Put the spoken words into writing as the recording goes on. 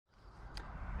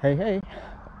Hey, hey,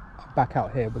 I'm back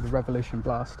out here with the Revolution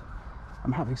Blast.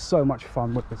 I'm having so much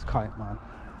fun with this kite, man.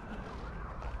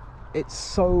 It's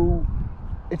so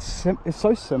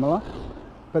similar,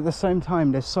 but at the same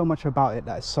time, there's so much about it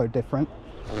that is so different,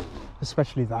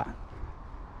 especially that.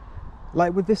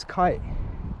 Like with this kite,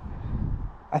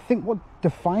 I think what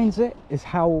defines it is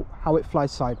how it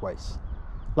flies sideways.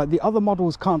 Like the other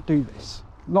models can't do this,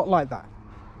 not like that.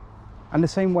 And the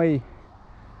same way,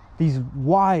 these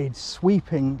wide,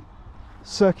 sweeping,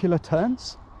 circular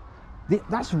turns,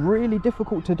 that's really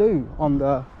difficult to do on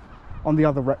the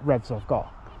other revs I've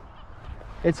got.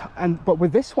 But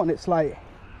with this one, it's like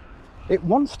it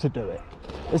wants to do it.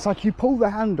 It's like you pull the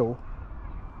handle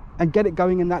and get it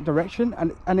going in that direction,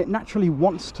 and it naturally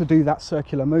wants to do that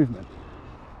circular movement,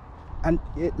 and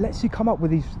it lets you come up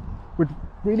with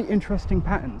really interesting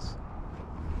patterns,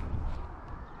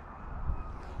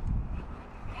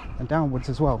 and downwards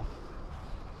as well,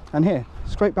 and here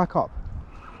straight back up.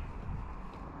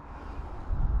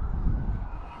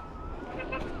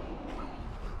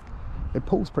 It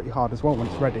pulls pretty hard as well when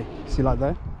it's ready. See, like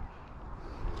there?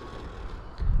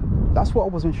 That's what I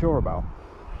wasn't sure about.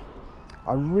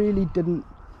 I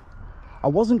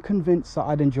wasn't convinced that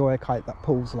I'd enjoy a kite that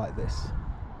pulls like this,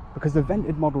 because the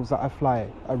vented models that I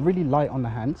fly are really light on the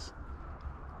hands,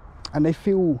 and they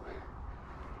feel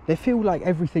like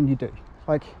everything you do.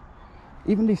 Like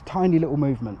even these tiny little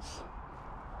movements,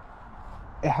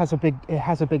 it has a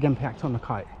big impact on the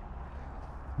kite.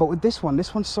 But with this one's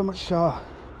so much how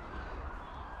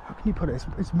can you put it?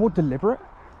 It's more deliberate.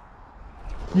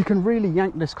 You can really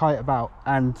yank this kite about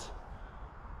and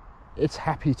it's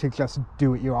happy to just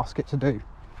do what you ask it to do.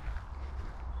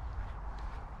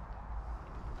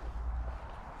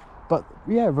 But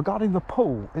yeah, regarding the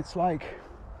pull, it's like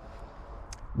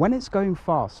when it's going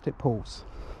fast, it pulls.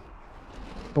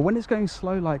 But when it's going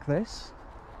slow like this,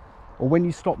 or when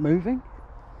you stop moving,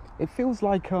 it feels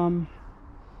like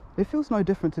it feels no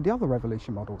different to the other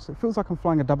Revolution models. It feels like I'm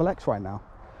flying a Double X right now.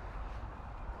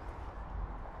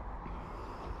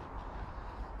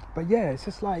 But yeah, it's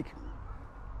just like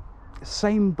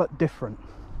same but different,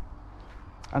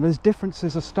 and those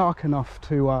differences are stark enough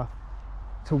to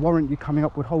warrant you coming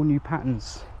up with whole new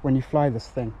patterns when you fly this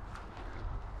thing.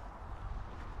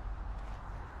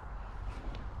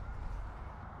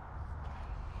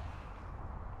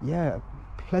 Yeah,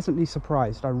 pleasantly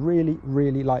surprised. I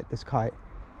really like this kite.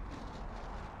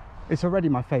 It's already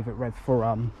my favorite rev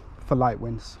for light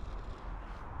winds.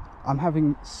 I'm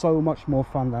having so much more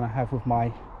fun than I have with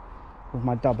my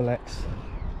Double X.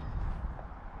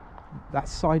 That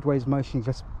sideways motion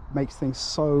just makes things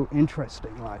so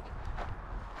interesting. Like,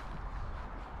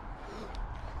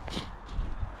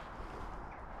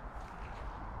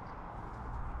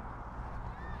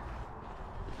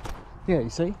 yeah, you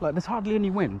see, like there's hardly any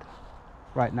wind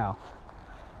right now,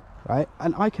 right?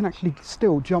 And I can actually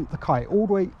still jump the kite all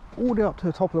the way up to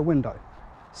the top of the window,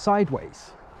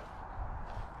 sideways.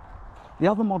 The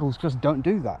other models just don't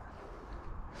do that.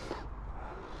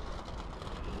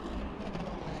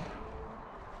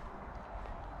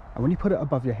 And when you put it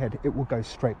above your head, it will go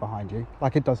straight behind you.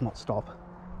 Like, it does not stop.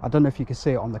 I don't know if you can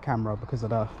see it on the camera because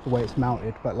of the way it's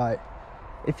mounted, but like,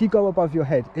 if you go above your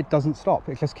head, it doesn't stop.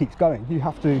 It just keeps going. You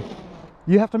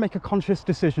have to make a conscious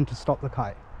decision to stop the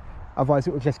kite. Otherwise,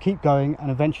 it will just keep going,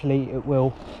 and eventually it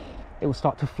will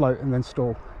start to float and then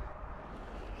stall.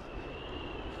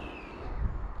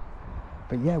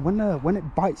 But yeah, when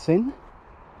it bites in,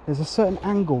 there's a certain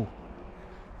angle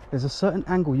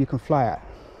you can fly at,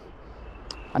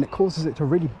 and it causes it to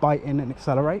really bite in and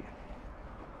accelerate.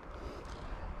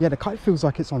 Yeah, the kite feels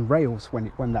like it's on rails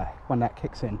when that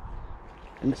kicks in,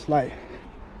 and it's a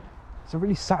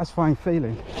really satisfying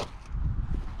feeling.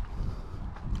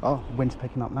 Oh, the wind's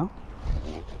picking up now.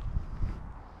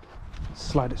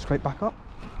 Slide it straight back up,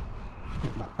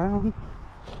 back down.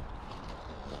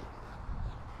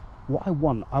 What I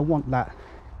want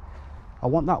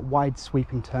that wide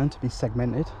sweeping turn to be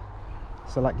segmented,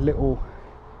 so like little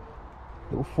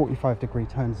 45-degree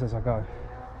turns as I go.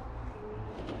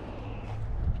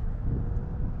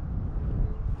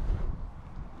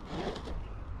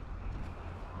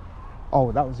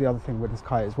 Oh, that was the other thing with this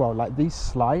kite as well. Like these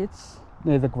slides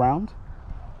near the ground,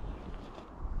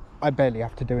 I barely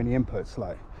have to do any inputs.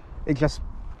 Like it just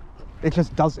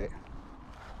does it.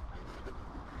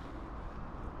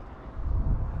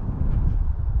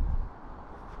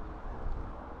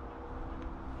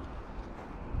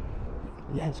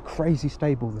 Yeah, it's crazy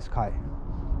stable, this kite.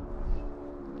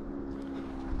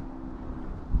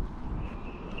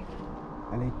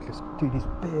 And they just do these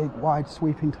big, wide,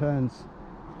 sweeping turns.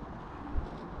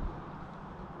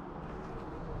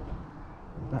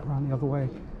 back around the other way.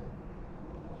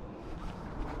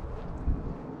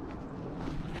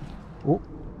 Oh,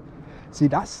 see,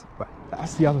 that's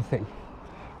the other thing.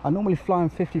 I normally fly on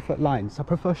 50-foot lines. I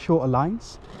prefer shorter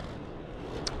lines,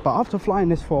 but after flying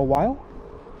this for a while,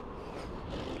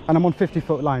 and I'm on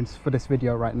 50-foot lines for this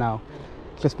video right now,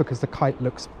 just because the kite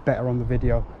looks better on the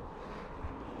video.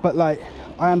 But like,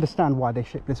 I understand why they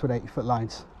ship this with 80-foot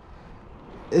lines.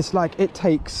 It's like it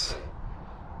takes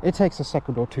a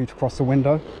second or two to cross the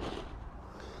window.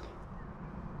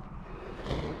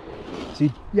 So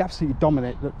you absolutely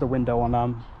dominate the window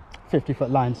on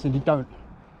 50-foot lines, and you don't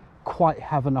quite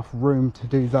have enough room to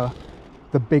do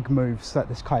the big moves that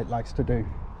this kite likes to do.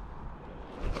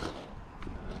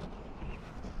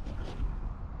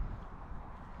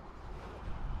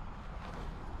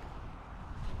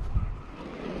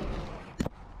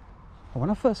 When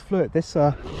I first flew it, this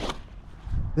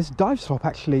dive stop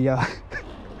actually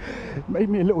made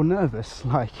me a little nervous,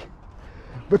 like,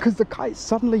 because the kite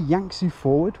suddenly yanks you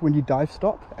forward when you dive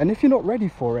stop, and if you're not ready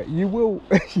for it, you will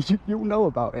you'll know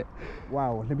about it.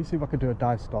 Wow, let me see if I can do a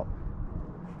dive stop.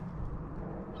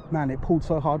 Man, it pulled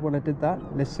so hard when I did that.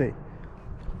 Let's see.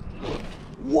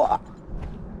 What?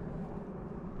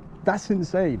 That's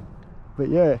insane. But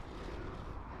yeah,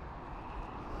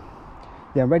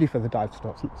 I'm ready for the dive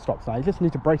stops now. You just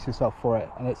need to brace yourself for it,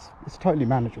 and it's totally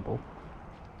manageable.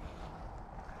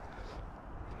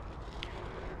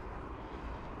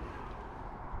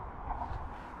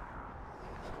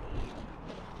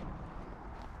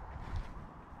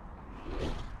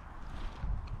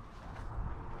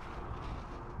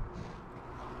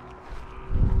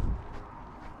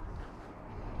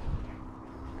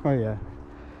 Oh yeah.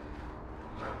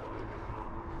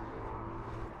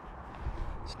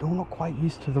 Still not quite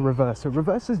used to the reverse. It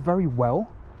reverses very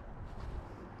well,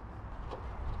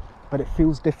 but it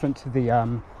feels different to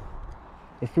the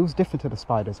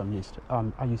spiders I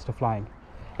used to flying.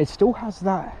 It still has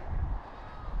that,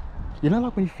 you know,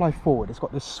 like when you fly forward, it's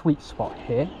got this sweet spot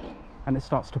here, and it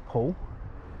starts to pull.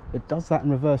 It does that in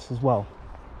reverse as well.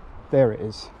 There it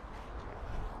is.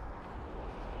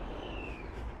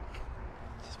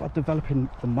 It's about developing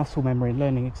the muscle memory and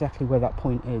learning exactly where that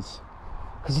point is.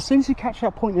 Because as soon as you catch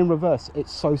that point in reverse,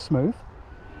 it's so smooth.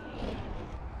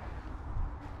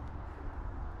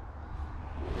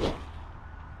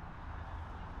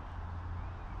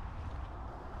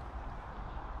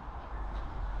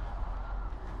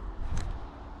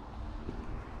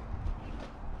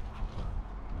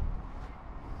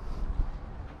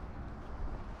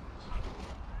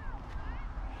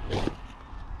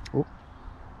 Oh,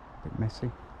 a bit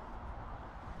messy.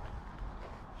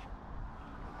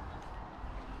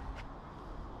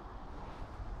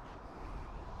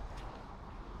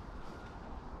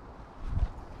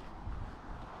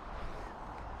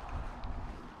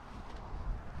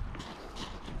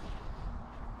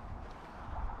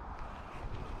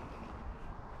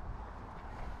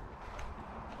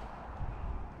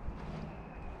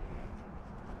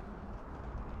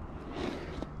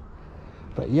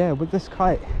 But yeah, with this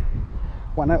kite,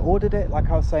 when I ordered it, like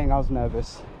I was saying, I was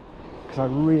nervous because I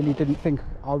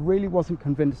really wasn't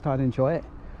convinced I'd enjoy it.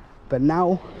 But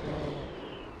now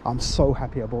I'm so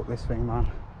happy I bought this thing,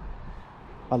 man.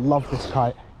 I love this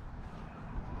kite.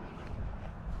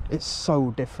 It's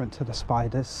so different to the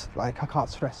spiders. Like, I can't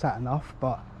stress that enough.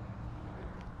 But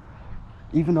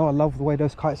even though I love the way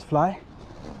those kites fly,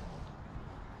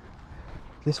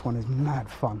 this one is mad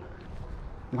fun.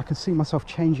 And I can see myself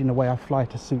changing the way I fly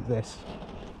to suit this.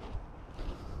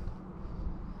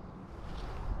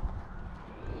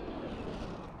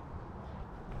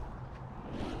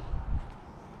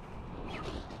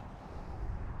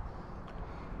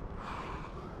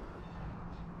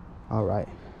 All right,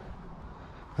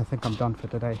 I think I'm done for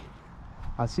today.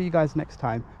 I'll see you guys next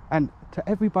time. And to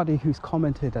everybody who's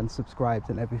commented and subscribed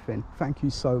and everything, thank you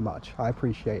so much. I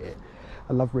appreciate it.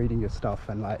 I love reading your stuff,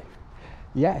 and like,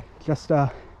 yeah, just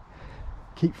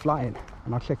keep flying,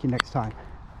 and I'll check you next time.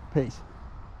 Peace.